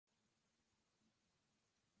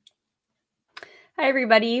Hi,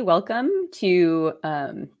 everybody. Welcome to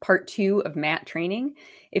part 2 of mat training.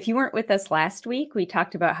 If you weren't with us last week, we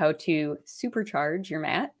talked about how to supercharge your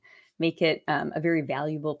mat, make it a very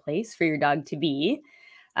valuable place for your dog to be.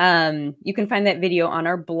 You can find that video on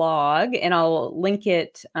our blog, and I'll link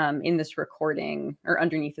it in this recording or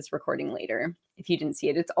underneath this recording later if you didn't see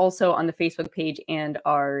it. It's also on the Facebook page and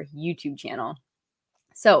our YouTube channel.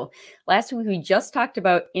 So last week, we just talked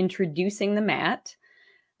about introducing the mat.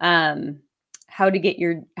 How to get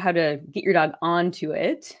your dog onto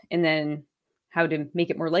it, and then how to make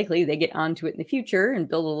it more likely they get onto it in the future and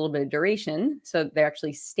build a little bit of duration so they're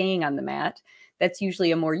actually staying on the mat. That's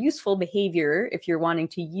usually a more useful behavior if you're wanting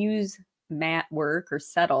to use mat work or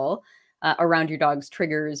settle around your dog's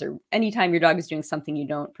triggers, or anytime your dog is doing something you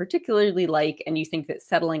don't particularly like and you think that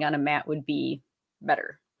settling on a mat would be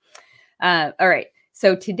better. All right,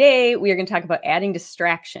 so today we are going to talk about adding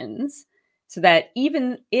distractions, so that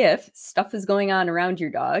even if stuff is going on around your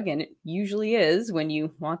dog, and it usually is when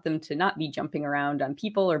you want them to not be jumping around on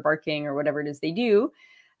people or barking or whatever it is they do,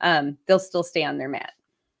 they'll still stay on their mat.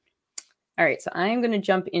 All right, so I'm going to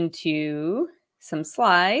jump into some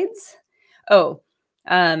slides.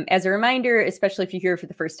 As a reminder, especially if you're here for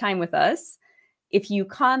the first time with us, if you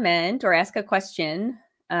comment or ask a question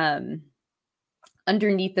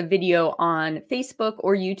underneath the video on Facebook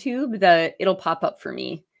or YouTube, it'll pop up for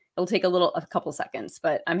me. It'll take a couple seconds,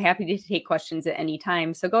 but I'm happy to take questions at any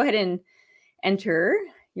time. So go ahead and enter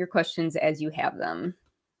your questions as you have them.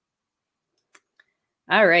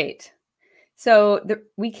 All right. So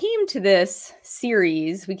we came to this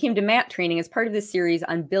series, we came to mat training as part of this series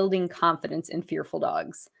on building confidence in fearful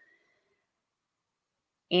dogs.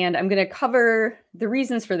 And I'm going to cover the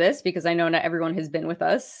reasons for this because I know not everyone has been with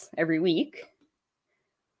us every week.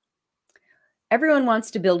 Everyone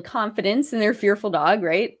wants to build confidence in their fearful dog,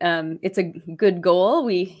 right? It's a good goal.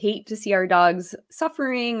 We hate to see our dogs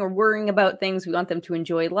suffering or worrying about things. We want them to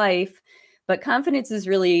enjoy life. But confidence is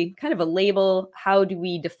really kind of a label. How do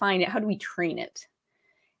we define it? How do we train it?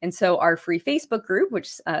 And so our free Facebook group,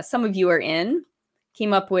 which some of you are in,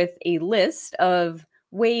 came up with a list of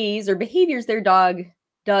ways or behaviors their dog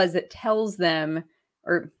does that tells them,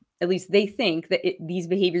 or at least they think that these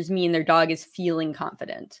behaviors mean their dog is feeling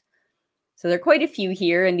confident. So there are quite a few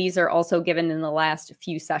here, and these are also given in the last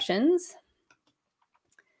few sessions.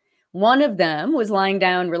 One of them was lying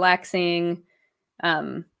down, relaxing,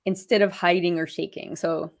 instead of hiding or shaking.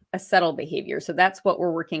 So a settle behavior. So that's what we're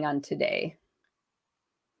working on today.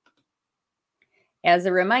 As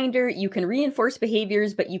a reminder, you can reinforce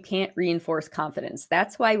behaviors, but you can't reinforce confidence.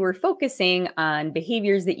 That's why we're focusing on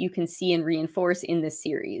behaviors that you can see and reinforce in this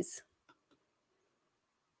series.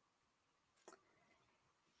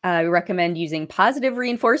 I recommend using positive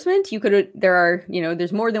reinforcement.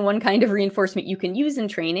 There's more than one kind of reinforcement you can use in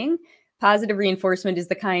training. Positive reinforcement is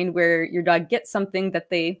the kind where your dog gets something that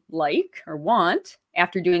they like or want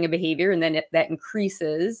after doing a behavior, and then that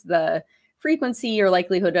increases the frequency or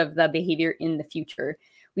likelihood of the behavior in the future.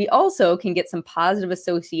 We also can get some positive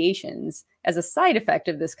associations as a side effect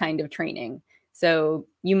of this kind of training. So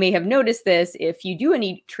you may have noticed this if you do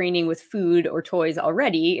any training with food or toys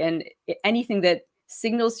already, and anything that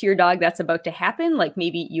signals to your dog that's about to happen, like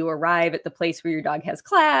maybe you arrive at the place where your dog has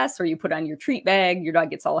class, or you put on your treat bag, your dog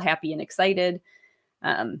gets all happy and excited.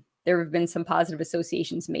 There have been some positive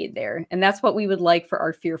associations made there, and that's what we would like for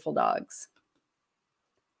our fearful dogs.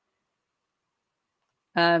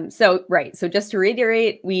 So just to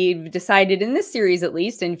reiterate, we've decided in this series at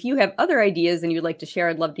least, and if you have other ideas and you'd like to share,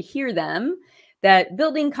 I'd love to hear them, that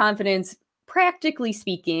building confidence, practically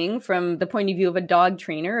speaking, from the point of view of a dog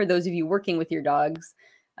trainer or those of you working with your dogs,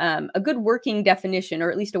 a good working definition,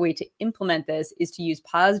 or at least a way to implement this, is to use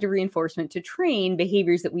positive reinforcement to train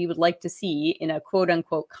behaviors that we would like to see in a quote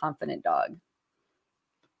unquote confident dog.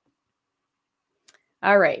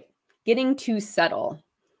 All right, getting to settle.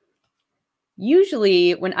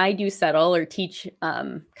 Usually when I do settle or teach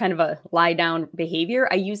kind of a lie down behavior,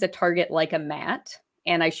 I use a target like a mat.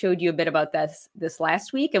 And I showed you a bit about this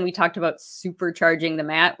last week, and we talked about supercharging the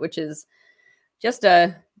mat, which is just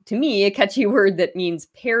to me, a catchy word that means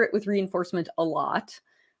pair it with reinforcement a lot.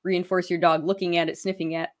 Reinforce your dog looking at it,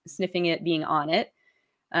 sniffing it, being on it.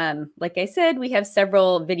 Like I said, we have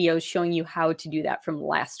several videos showing you how to do that from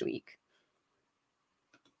last week.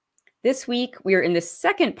 This week, we're in the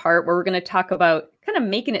second part where we're going to talk about kind of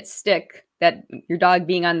making it stick, that your dog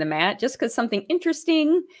being on the mat. Just because something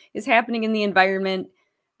interesting is happening in the environment,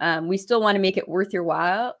 we still want to make it worth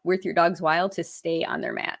your dog's while to stay on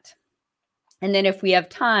their mat. And then if we have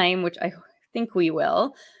time, which I think we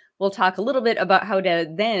will, we'll talk a little bit about how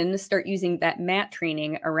to then start using that mat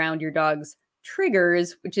training around your dog's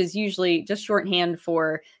triggers, which is usually just shorthand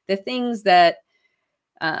for the things that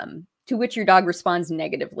to which your dog responds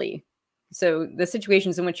negatively. So the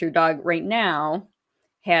situations in which your dog right now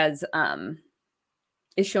has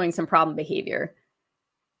is showing some problem behavior.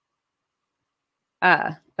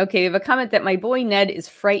 Okay, we have a comment that my boy Ned is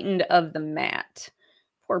frightened of the mat.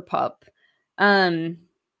 Poor pup.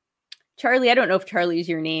 Charlie, I don't know if Charlie is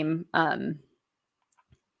your name,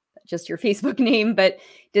 just your Facebook name, but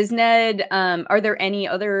does Ned, are there any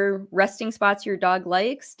other resting spots your dog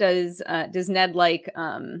likes? Does Ned like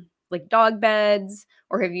dog beds,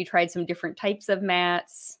 or have you tried some different types of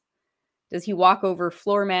mats? Does he walk over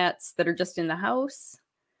floor mats that are just in the house?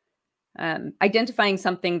 Identifying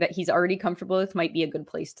something that he's already comfortable with might be a good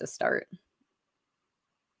place to start.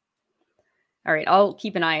 All right, I'll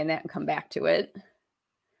keep an eye on that and come back to it.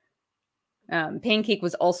 Pancake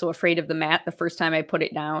was also afraid of the mat the first time I put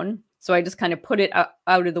it down. So I just kind of put it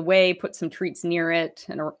out of the way, put some treats near it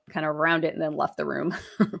and kind of around it, and then left the room.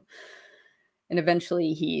 And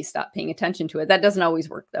eventually he stopped paying attention to it. That doesn't always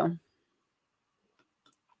work, though.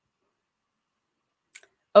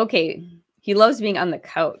 Okay, he loves being on the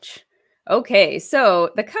couch. Okay,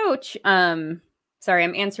 so the couch, sorry,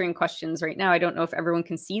 I'm answering questions right now. I don't know if everyone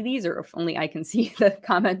can see these or if only I can see the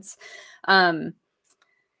comments.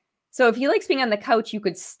 So if he likes being on the couch, you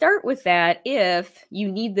could start with that if you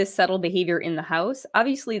need this subtle behavior in the house.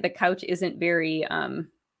 Obviously, the couch isn't very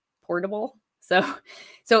portable.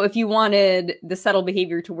 So if you wanted the subtle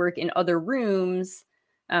behavior to work in other rooms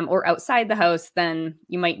or outside the house, then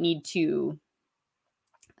you might need to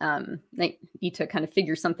kind of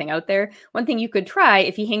figure something out there. One thing you could try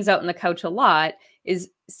if he hangs out on the couch a lot is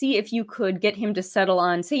see if you could get him to settle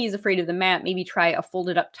on, say he's afraid of the mat, maybe try a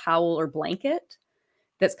folded up towel or blanket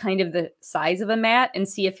that's kind of the size of a mat, and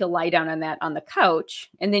see if he'll lie down on that on the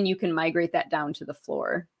couch, and then you can migrate that down to the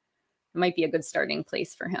floor. It might be a good starting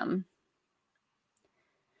place for him.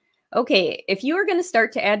 Okay, if you are going to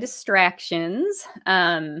start to add distractions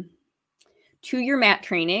to your mat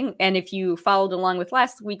training, and if you followed along with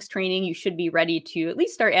last week's training, you should be ready to at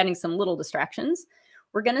least start adding some little distractions.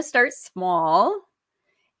 We're going to start small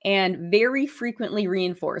and very frequently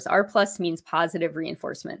reinforce. R+ means positive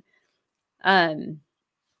reinforcement.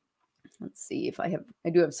 Let's see if I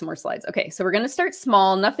do have some more slides. Okay, so we're going to start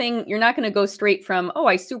small. Nothing, you're not going to go straight from, oh,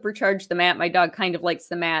 I supercharged the mat. My dog kind of likes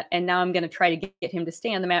the mat. And now I'm going to try to get him to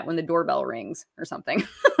stay on the mat when the doorbell rings or something.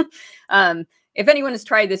 If anyone has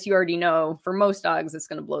tried this, you already know for most dogs, it's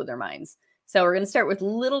going to blow their minds. So we're going to start with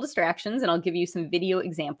little distractions, and I'll give you some video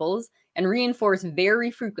examples and reinforce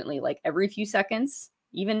very frequently, like every few seconds,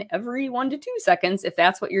 even every 1 to 2 seconds, if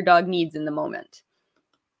that's what your dog needs in the moment.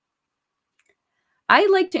 I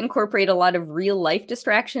like to incorporate a lot of real life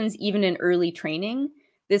distractions, even in early training.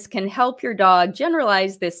 This can help your dog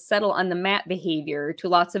generalize this settle on the mat behavior to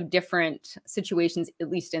lots of different situations, at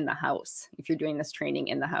least in the house, if you're doing this training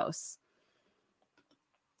in the house.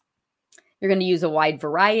 You're going to use a wide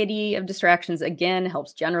variety of distractions. Again,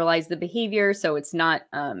 helps generalize the behavior. So it's not,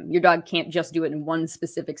 your dog can't just do it in one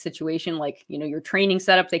specific situation. Like, your training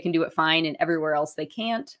setup, they can do it fine, and everywhere else they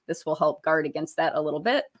can't. This will help guard against that a little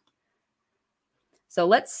bit. So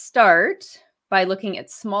let's start by looking at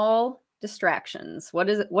small distractions. What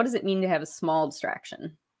does it mean to have a small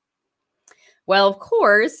distraction? Well, of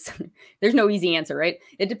course, there's no easy answer, right?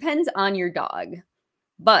 It depends on your dog.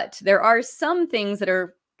 But there are some things that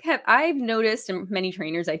I've noticed, and many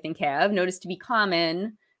trainers I think have noticed to be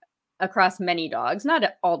common across many dogs, not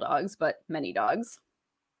all dogs, but many dogs.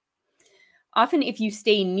 Often if you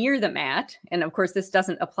stay near the mat, and of course this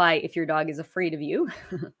doesn't apply if your dog is afraid of you,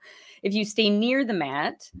 if you stay near the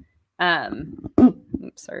mat,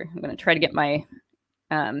 oops, sorry, I'm going to try to get my,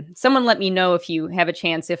 someone let me know if you have a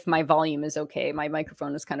chance if my volume is okay. My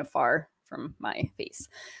microphone is kind of far from my face.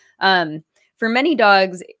 For many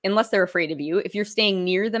dogs, unless they're afraid of you, if you're staying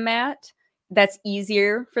near the mat, that's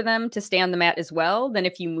easier for them to stay on the mat as well than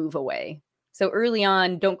if you move away. So early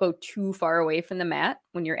on, don't go too far away from the mat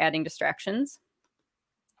when you're adding distractions.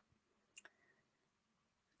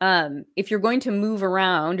 If you're going to move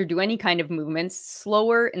around or do any kind of movements,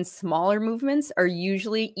 slower and smaller movements are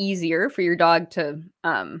usually easier for your dog to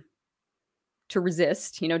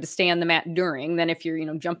resist, to stay on the mat during than if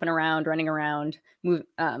you're, jumping around, running around,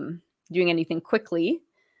 doing anything quickly.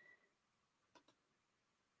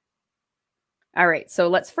 All right, so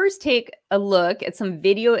let's first take a look at some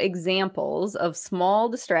video examples of small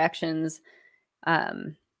distractions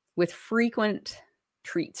with frequent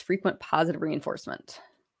treats, frequent positive reinforcement.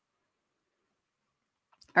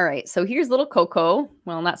 All right, so here's little Coco.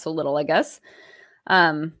 Well, not so little, I guess.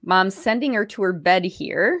 Mom's sending her to her bed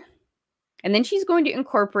here. And then she's going to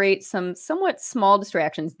incorporate some somewhat small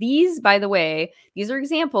distractions. These, by the way, these are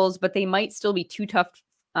examples, but they might still be too tough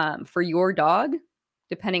for your dog,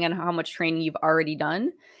 depending on how much training you've already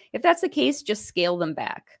done. If that's the case, just scale them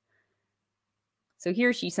back. So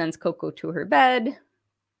here she sends Coco to her bed.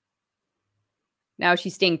 Now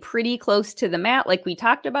she's staying pretty close to the mat like we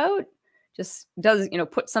talked about. Just does,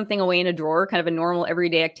 put something away in a drawer, kind of a normal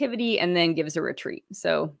everyday activity, and then gives her a treat.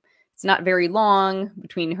 So it's not very long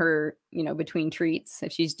between her, between treats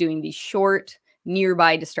if she's doing these short,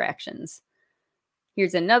 nearby distractions.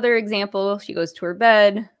 Here's another example. She goes to her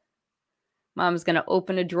bed. Mom's going to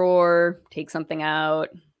open a drawer, take something out.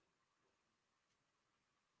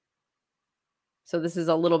 So this is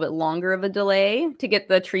a little bit longer of a delay to get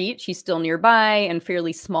the treat. She's still nearby and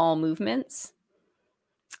fairly small movements.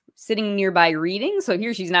 Sitting nearby reading. So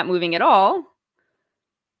here she's not moving at all.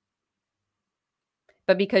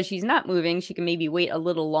 But because she's not moving, she can maybe wait a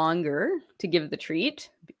little longer to give the treat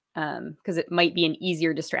because it might be an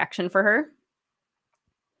easier distraction for her.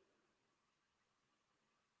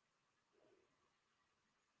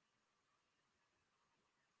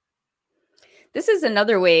 This is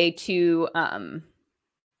another way to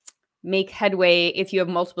make headway if you have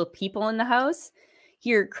multiple people in the house.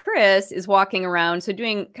 Here, Chris is walking around, so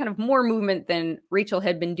doing kind of more movement than Rachel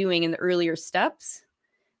had been doing in the earlier steps.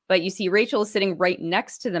 But you see Rachel is sitting right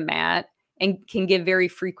next to the mat and can give very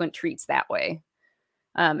frequent treats that way.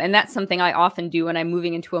 And that's something I often do when I'm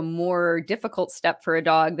moving into a more difficult step for a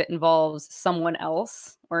dog that involves someone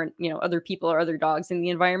else or, other people or other dogs in the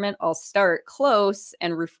environment. I'll start close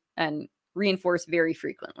and reinforce very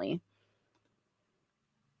frequently.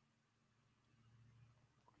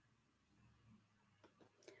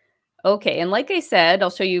 Okay, and like I said, I'll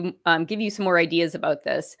show you, give you some more ideas about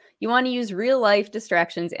this. You want to use real life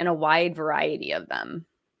distractions and a wide variety of them.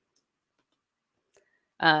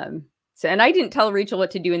 And I didn't tell Rachel what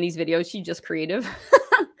to do in these videos. She's just creative.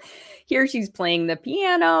 Here she's playing the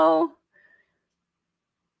piano.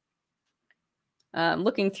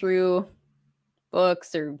 Looking through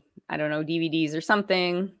books or, I don't know, DVDs or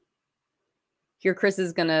something. Here Chris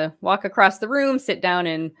is going to walk across the room, sit down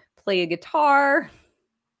and play a guitar.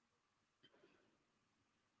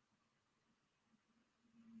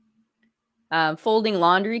 Folding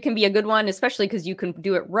laundry can be a good one, especially because you can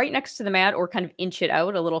do it right next to the mat or kind of inch it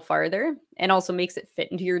out a little farther and also makes it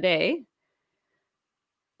fit into your day.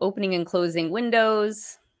 Opening and closing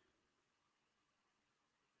windows.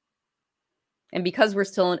 And because we're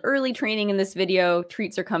still in early training in this video,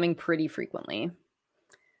 treats are coming pretty frequently.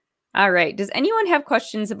 All right. Does anyone have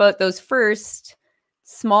questions about those first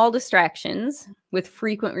small distractions with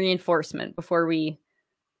frequent reinforcement before we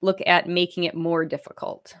look at making it more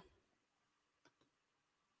difficult?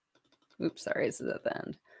 Oops, sorry, this is at the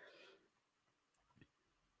end.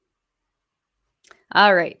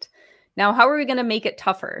 All right. Now, how are we going to make it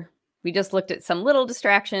tougher? We just looked at some little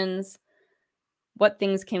distractions. What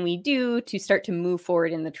things can we do to start to move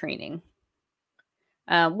forward in the training?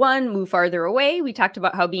 One, move farther away. We talked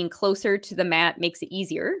about how being closer to the mat makes it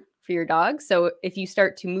easier for your dog. So if you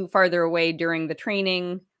start to move farther away during the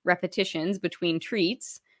training repetitions between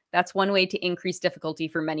treats, that's one way to increase difficulty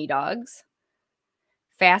for many dogs.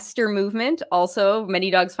 Faster movement. Also,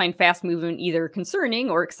 many dogs find fast movement either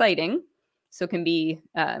concerning or exciting, so it can be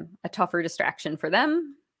a tougher distraction for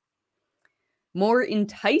them. More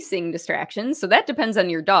enticing distractions. So that depends on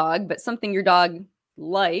your dog, but something your dog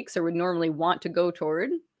likes or would normally want to go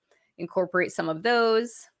toward. Incorporate some of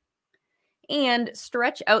those. And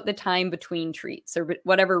stretch out the time between treats or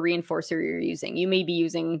whatever reinforcer you're using. You may be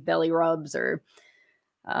using belly rubs or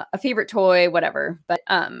a favorite toy, whatever. But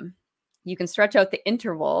you can stretch out the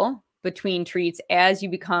interval between treats as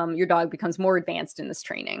your dog becomes more advanced in this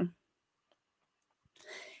training.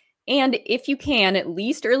 And if you can, at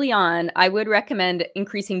least early on, I would recommend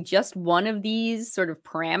increasing just one of these sort of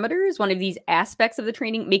parameters, one of these aspects of the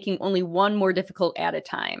training, making only one more difficult at a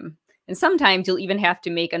time. And sometimes you'll even have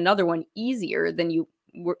to make another one easier than you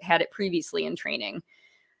had it previously in training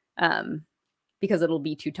because it'll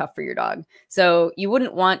be too tough for your dog. So you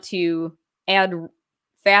wouldn't want to add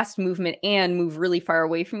fast movement and move really far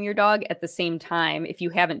away from your dog at the same time if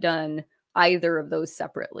you haven't done either of those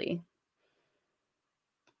separately.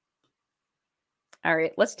 All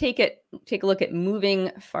right, let's take a look at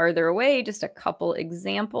moving farther away. Just a couple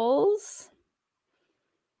examples.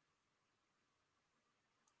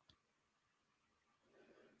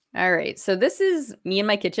 All right, so this is me in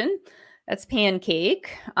my kitchen. That's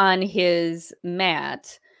Pancake on his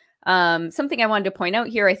mat. Something I wanted to point out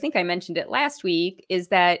here, I think I mentioned it last week, is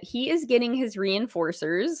that he is getting his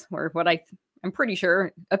reinforcers, or what I'm pretty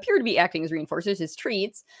sure appear to be acting as reinforcers, his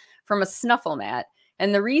treats, from a snuffle mat.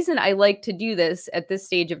 And the reason I like to do this at this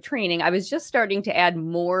stage of training, I was just starting to add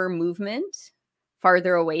more movement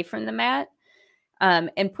farther away from the mat.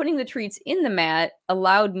 And putting the treats in the mat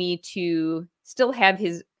allowed me to still have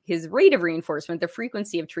his rate of reinforcement, the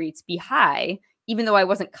frequency of treats, be high, even though I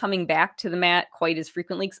wasn't coming back to the mat quite as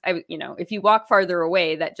frequently. 'Cause if you walk farther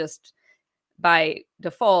away, that just by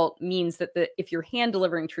default means that if you're hand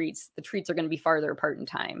delivering treats, the treats are going to be farther apart in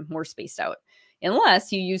time, more spaced out,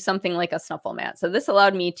 unless you use something like a snuffle mat. So this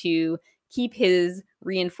allowed me to keep his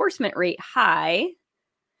reinforcement rate high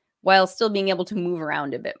while still being able to move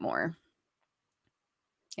around a bit more.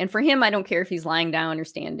 And for him, I don't care if he's lying down or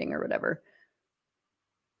standing or whatever.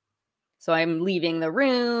 So I'm leaving the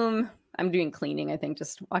room. I'm doing cleaning, I think,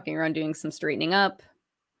 just walking around doing some straightening up.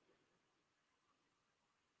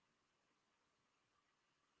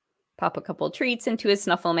 Pop a couple of treats into his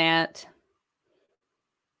snuffle mat.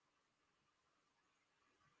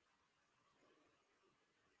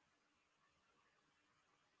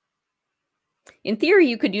 In theory,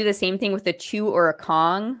 you could do the same thing with a chew or a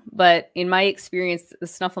Kong, but in my experience, the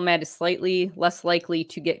snuffle mat is slightly less likely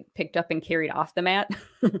to get picked up and carried off the mat,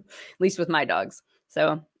 at least with my dogs.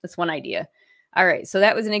 So that's one idea. All right, so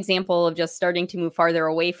that was an example of just starting to move farther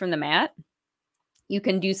away from the mat. You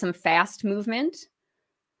can do some fast movement.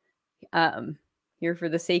 Here for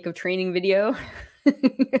the sake of training video.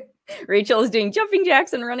 Rachel is doing jumping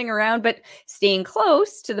jacks and running around, but staying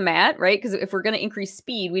close to the mat, right? Because if we're going to increase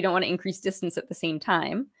speed, we don't want to increase distance at the same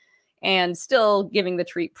time, and still giving the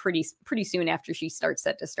treat pretty soon after she starts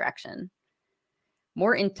that distraction.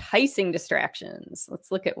 More enticing distractions. Let's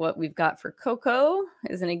look at what we've got for Coco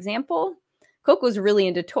as an example. Coco's really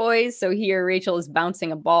into toys, so here Rachel is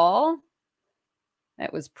bouncing a ball.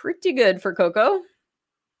 That was pretty good for Coco.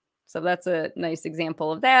 So that's a nice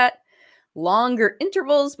example of that. Longer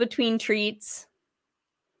intervals between treats.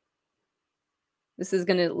 This is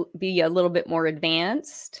going to be a little bit more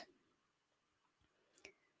advanced.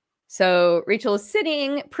 So Rachel is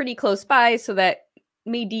sitting pretty close by, so that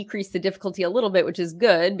may decrease the difficulty a little bit, which is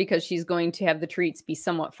good because she's going to have the treats be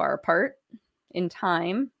somewhat far apart in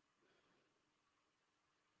time.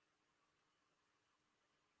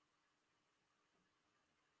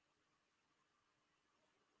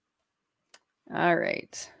 All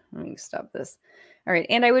right, let me stop this. All right,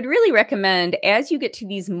 and I would really recommend as you get to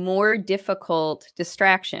these more difficult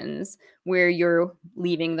distractions where you're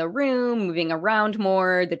leaving the room, moving around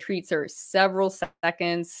more, the treats are several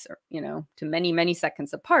seconds, to many, many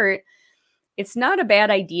seconds apart, it's not a bad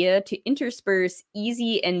idea to intersperse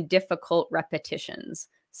easy and difficult repetitions.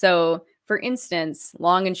 So for instance,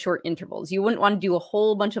 long and short intervals. You wouldn't want to do a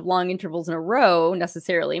whole bunch of long intervals in a row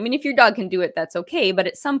necessarily. I mean, if your dog can do it, that's okay. But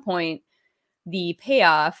at some point, the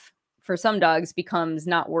payoff for some dogs becomes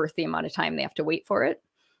not worth the amount of time they have to wait for it.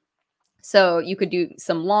 So you could do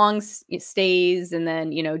some long stays and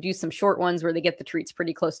then, do some short ones where they get the treats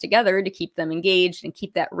pretty close together to keep them engaged and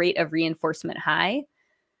keep that rate of reinforcement high.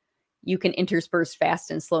 You can intersperse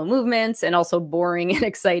fast and slow movements and also boring and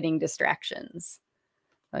exciting distractions.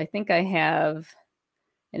 I think I have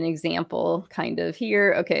an example kind of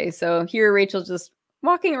here. Okay, so here Rachel's just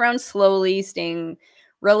walking around slowly, staying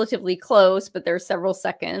relatively close, but there are several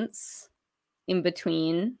seconds in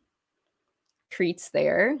between treats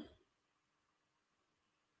there.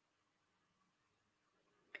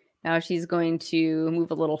 Now she's going to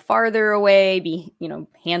move a little farther away, be,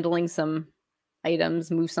 handling some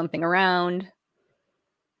items, move something around.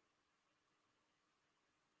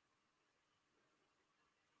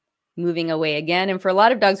 Moving away again. And for a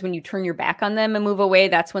lot of dogs, when you turn your back on them and move away,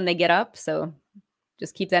 that's when they get up. So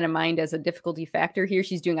just keep that in mind as a difficulty factor here.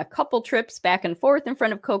 She's doing a couple trips back and forth in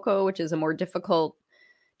front of Coco, which is a more difficult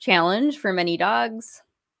challenge for many dogs.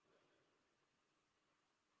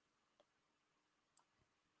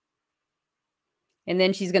 And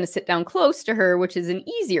then she's going to sit down close to her, which is an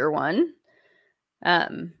easier one.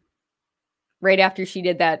 Right after she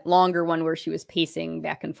did that longer one where she was pacing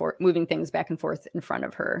back and forth, moving things back and forth in front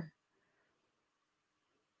of her.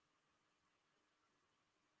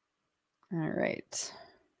 All right.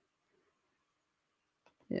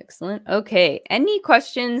 Excellent. Okay. Any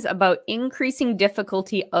questions about increasing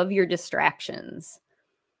difficulty of your distractions?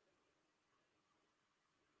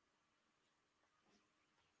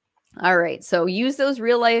 All right. So use those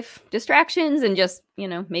real life distractions and just,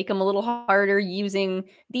 make them a little harder using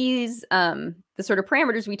these, the sort of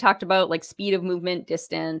parameters we talked about, like speed of movement,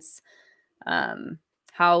 distance,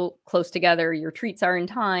 how close together your treats are in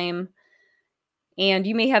time. And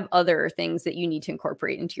you may have other things that you need to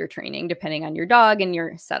incorporate into your training, depending on your dog and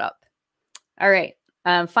your setup. All right.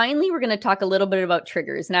 Finally, we're going to talk a little bit about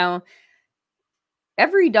triggers. Now,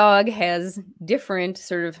 every dog has different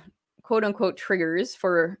sort of quote unquote triggers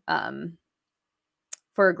for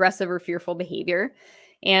aggressive or fearful behavior.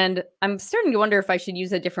 And I'm starting to wonder if I should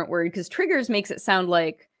use a different word, because triggers makes it sound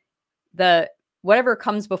like the whatever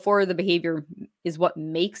comes before the behavior is what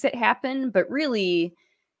makes it happen, but really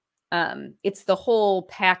it's the whole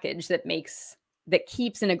package that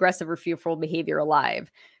keeps an aggressive or fearful behavior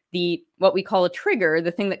alive. The what we call a trigger,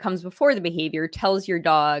 the thing that comes before the behavior, tells your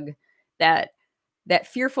dog that that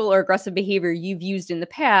fearful or aggressive behavior you've used in the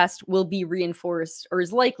past will be reinforced, or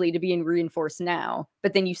is likely to be reinforced now.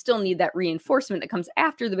 But then you still need that reinforcement that comes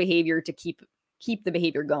after the behavior to keep the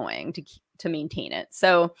behavior going, to maintain it.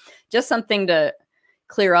 So just something to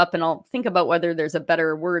clear up, and I'll think about whether there's a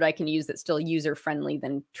better word I can use that's still user friendly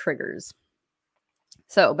than triggers.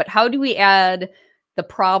 So, but how do we add the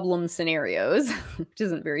problem scenarios, which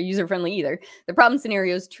isn't very user friendly either, the problem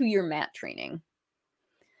scenarios to your mat training?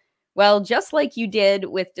 Well, just like you did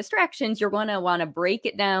with distractions, you're going to want to break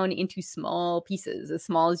it down into small pieces, as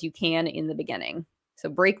small as you can in the beginning. So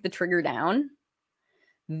break the trigger down.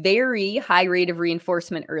 Very high rate of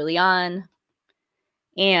reinforcement early on.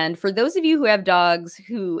 And for those of you who have dogs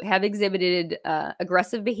who have exhibited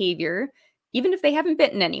aggressive behavior, even if they haven't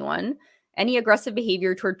bitten anyone, any aggressive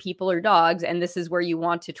behavior toward people or dogs, and this is where you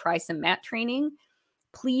want to try some mat training,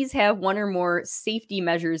 please have one or more safety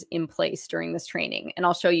measures in place during this training. And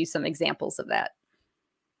I'll show you some examples of that.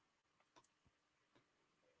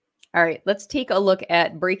 All right, let's take a look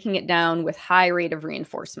at breaking it down with high rate of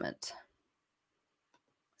reinforcement.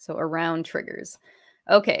 So around triggers.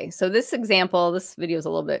 Okay, so this example, this video is a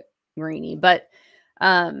little bit grainy, but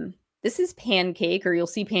this is Pancake, or you'll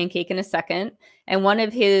see Pancake in a second. And one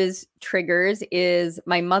of his triggers is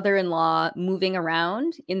my mother-in-law moving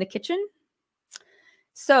around in the kitchen.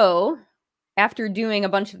 So after doing a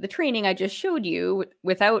bunch of the training I just showed you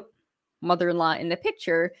without mother-in-law in the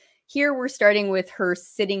picture, here we're starting with her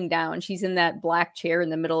sitting down. She's in that black chair in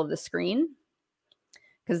the middle of the screen,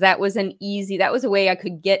 because that was a way I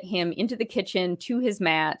could get him into the kitchen to his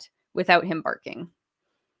mat without him barking.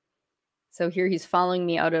 So here he's following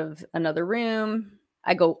me out of another room.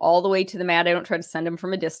 I go all the way to the mat. I don't try to send him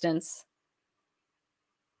from a distance.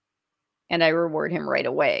 And I reward him right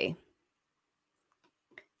away.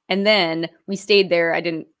 And then we stayed there.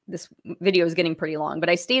 This video is getting pretty long, but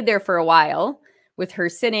I stayed there for a while with her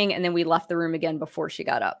sitting, and then we left the room again before she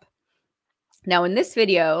got up. Now in this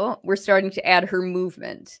video, we're starting to add her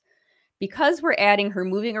movement. Because we're adding her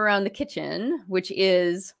moving around the kitchen, which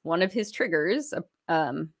is one of his triggers,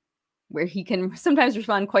 where he can sometimes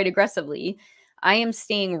respond quite aggressively, I am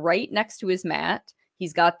staying right next to his mat.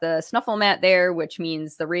 He's got the snuffle mat there, which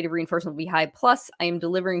means the rate of reinforcement will be high. Plus, I am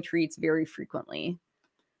delivering treats very frequently.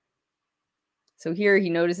 So here he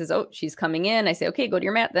notices, oh, she's coming in. I say, okay, go to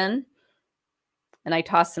your mat then. And I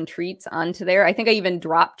toss some treats onto there. I think I even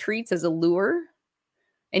drop treats as a lure.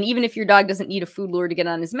 And even if your dog doesn't need a food lure to get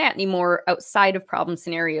on his mat anymore, outside of problem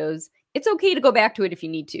scenarios, it's okay to go back to it if you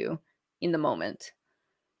need to in the moment.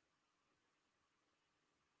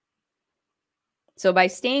 So by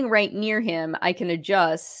staying right near him, I can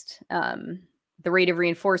adjust the rate of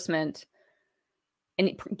reinforcement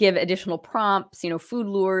and give additional prompts, food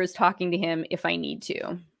lures, talking to him if I need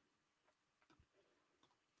to.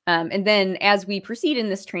 And then as we proceed in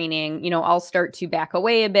this training, I'll start to back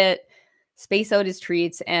away a bit, space out his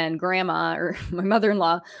treats, and grandma, or my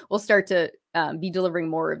mother-in-law, will start to be delivering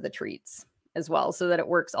more of the treats as well, so that it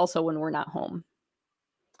works also when we're not home.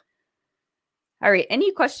 All right,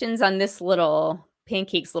 any questions on this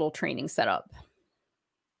Pancake's little training setup?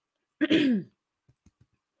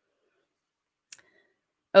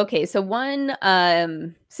 Okay, so one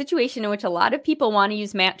situation in which a lot of people want to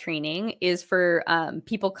use mat training is for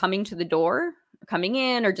people coming to the door, coming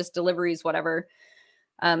in, or just deliveries, whatever.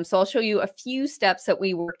 So I'll show you a few steps that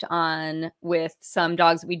we worked on with some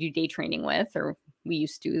dogs that we do day training with, or we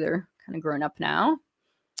used to. They're kind of grown up now.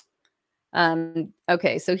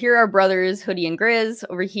 Okay, so here are brothers Hoodie and Grizz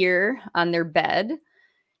over here on their bed,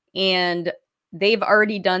 and they've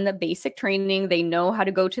already done the basic training. They know how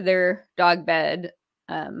to go to their dog bed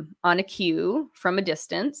on a cue from a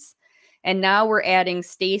distance. And now we're adding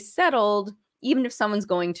stay settled, even if someone's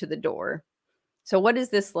going to the door. So what does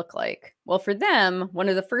this look like? Well, for them, one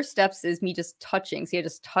of the first steps is me just touching. See, I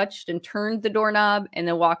just touched and turned the doorknob and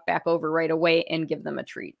then walked back over right away and give them a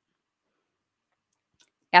treat.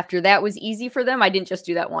 After that was easy for them, I didn't just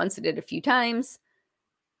do that once. I did it a few times.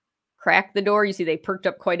 Crack the door. You see they perked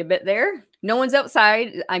up quite a bit there. No one's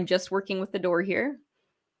outside. I'm just working with the door here.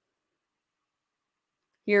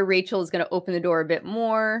 Here, Rachel is going to open the door a bit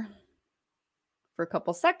more for a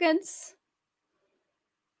couple seconds.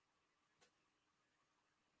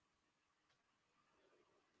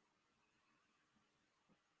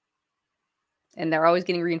 And they're always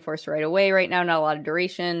getting reinforced right away right now, not a lot of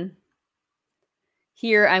duration.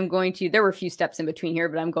 Here I'm going to, there were a few steps in between here,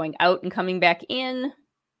 but I'm going out and coming back in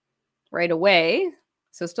right away.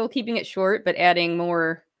 So still keeping it short, but adding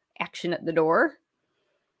more action at the door.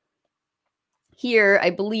 Here, I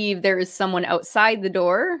believe there is someone outside the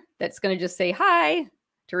door that's going to just say hi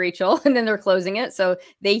to Rachel, and then they're closing it. So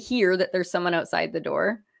they hear that there's someone outside the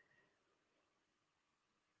door.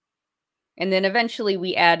 And then eventually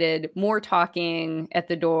we added more talking at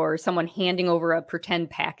the door, someone handing over a pretend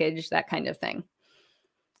package, that kind of thing,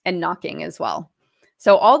 and knocking as well.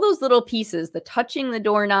 So all those little pieces, the touching the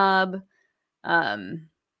doorknob,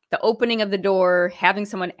 the opening of the door, having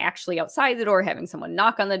someone actually outside the door, having someone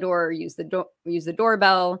knock on the door, or use the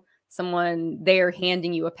doorbell, someone there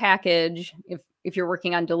handing you a package. If you're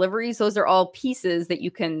working on deliveries, those are all pieces that you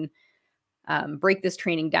can break this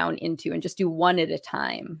training down into and just do one at a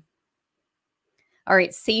time. All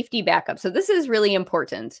right, safety backup. So this is really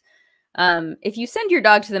important. If you send your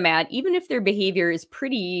dog to the mat, even if their behavior is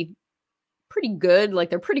pretty good, like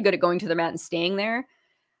they're pretty good at going to the mat and staying there,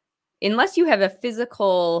 unless you have a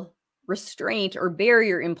physical restraint or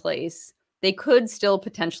barrier in place, they could still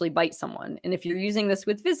potentially bite someone. And if you're using this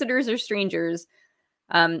with visitors or strangers,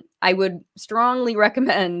 I would strongly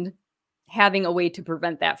recommend having a way to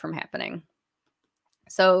prevent that from happening.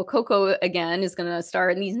 So Coco, again, is going to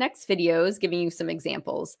start in these next videos giving you some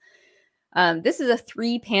examples. This is a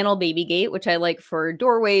 3-panel baby gate, which I like for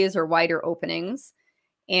doorways or wider openings.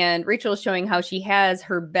 And Rachel is showing how she has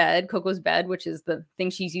her bed, Coco's bed, which is the thing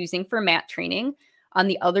she's using for mat training, on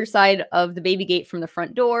the other side of the baby gate from the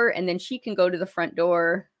front door. And then she can go to the front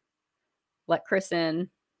door, let Chris in.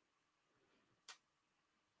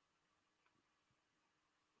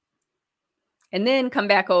 And then come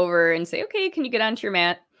back over and say, okay, can you get onto your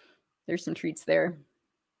mat? There's some treats there.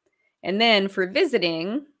 And then for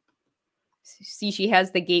visiting, see, she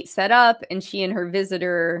has the gate set up and she and her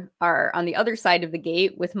visitor are on the other side of the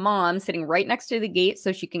gate with mom sitting right next to the gate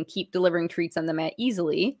so she can keep delivering treats on the mat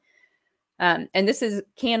easily. And this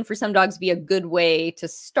can for some dogs be a good way to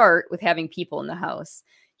start with having people in the house.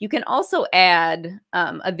 You can also add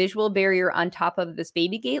a visual barrier on top of this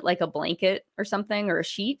baby gate, like a blanket or something, or a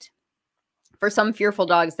sheet. For some fearful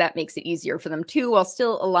dogs, that makes it easier for them too, while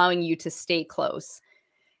still allowing you to stay close.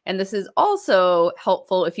 And this is also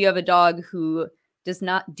helpful if you have a dog who does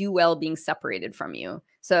not do well being separated from you.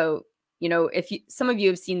 So, you know, some of you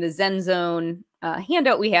have seen the Zen Zone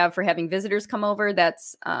handout we have for having visitors come over.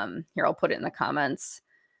 That's, here, I'll put it in the comments.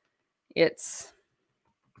 It's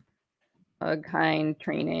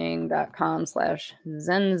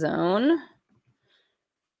hugkindtraining.com/ZenZone.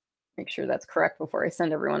 Make sure that's correct before I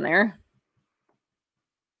send everyone there.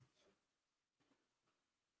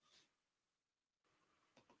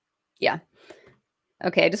 Yeah.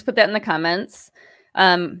 Okay, I just put that in the comments.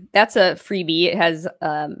 That's a freebie. It has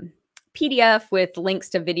PDF with links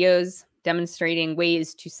to videos demonstrating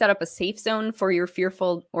ways to set up a safe zone for your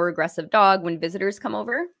fearful or aggressive dog when visitors come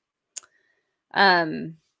over. Let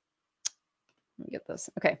me get this.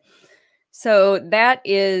 Okay. So that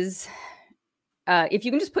is, if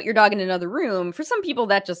you can just put your dog in another room, for some people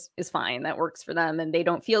that just is fine. That works for them. And they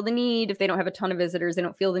don't feel the need, if they don't have a ton of visitors, they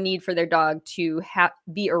don't feel the need for their dog to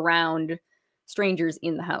be around strangers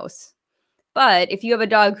in the house. But if you have a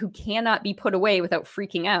dog who cannot be put away without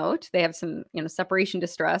freaking out, they have some, separation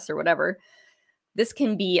distress or whatever, this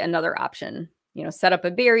can be another option. Set up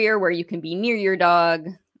a barrier where you can be near your dog,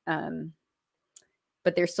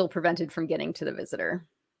 but they're still prevented from getting to the visitor.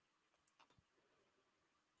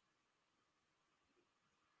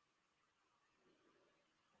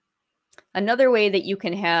 Another way that you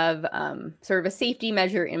can have sort of a safety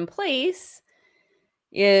measure in place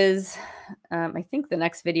is, I think the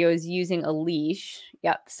next video is using a leash.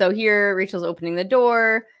 Yep. So here Rachel's opening the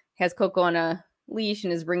door, has Coco on a leash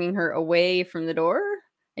and is bringing her away from the door.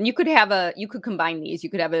 And you could combine these. You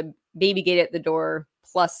could have a baby gate at the door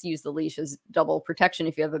plus use the leash as double protection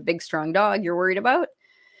if you have a big, strong dog you're worried about.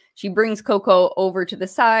 She brings Coco over to the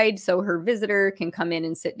side so her visitor can come in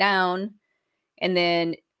and sit down. And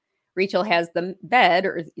then Rachel has the bed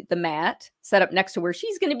or the mat set up next to where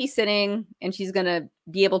she's going to be sitting, and she's going to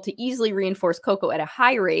be able to easily reinforce Coco at a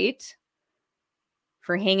high rate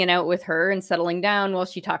for hanging out with her and settling down while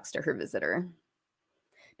she talks to her visitor.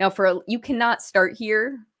 Now, you cannot start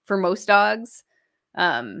here for most dogs.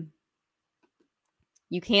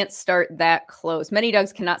 You can't start that close. Many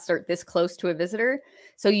dogs cannot start this close to a visitor.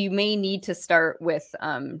 So you may need to start with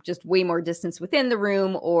just way more distance within the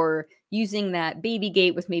room, or using that baby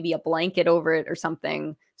gate with maybe a blanket over it or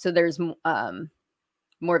something. So there's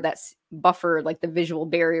more of that buffer, like the visual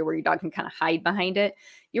barrier where your dog can kind of hide behind it,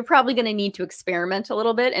 you're probably going to need to experiment a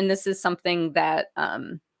little bit. And this is something that,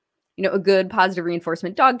 you know, a good positive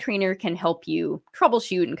reinforcement dog trainer can help you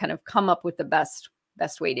troubleshoot and kind of come up with the best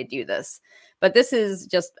way to do this. But this is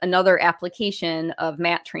just another application of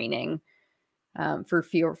mat training for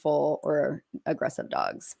fearful or aggressive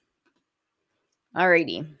dogs.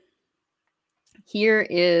 Alrighty. Here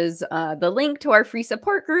is the link to our free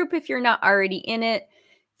support group if you're not already in it.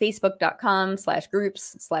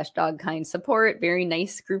 Facebook.com/groups/dogkind support. Very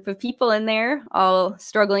nice group of people in there, all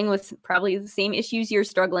struggling with probably the same issues you're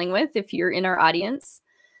struggling with if you're in our audience.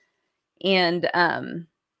 And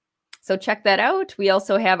so check that out. We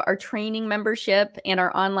also have our training membership and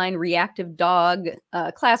our online reactive dog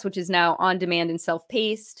class, which is now on demand and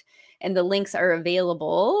self-paced. And the links are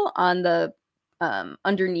available on the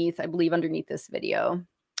underneath, I believe, underneath this video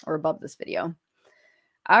or above this video.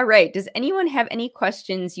 All right. Does anyone have any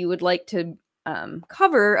questions you would like to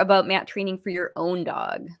cover about mat training for your own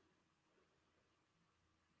dog?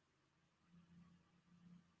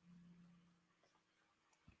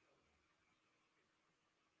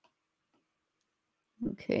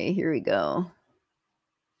 Okay, here we go.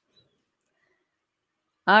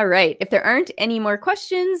 All right. If there aren't any more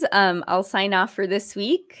questions, I'll sign off for this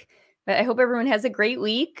week. But I hope everyone has a great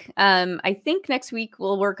week. I think next week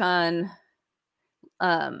we'll work on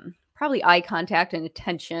probably eye contact and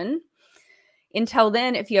attention. Until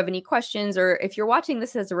then, if you have any questions, or if you're watching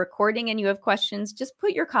this as a recording and you have questions, just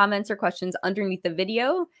put your comments or questions underneath the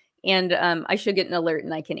video, and I should get an alert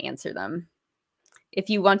and I can answer them. If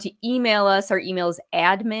you want to email us, our email is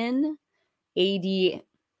admin, ADMIN,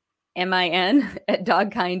 at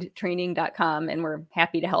dogkindtraining.com, and we're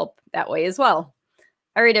happy to help that way as well.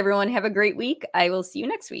 All right, everyone, have a great week. I will see you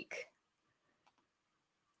next week.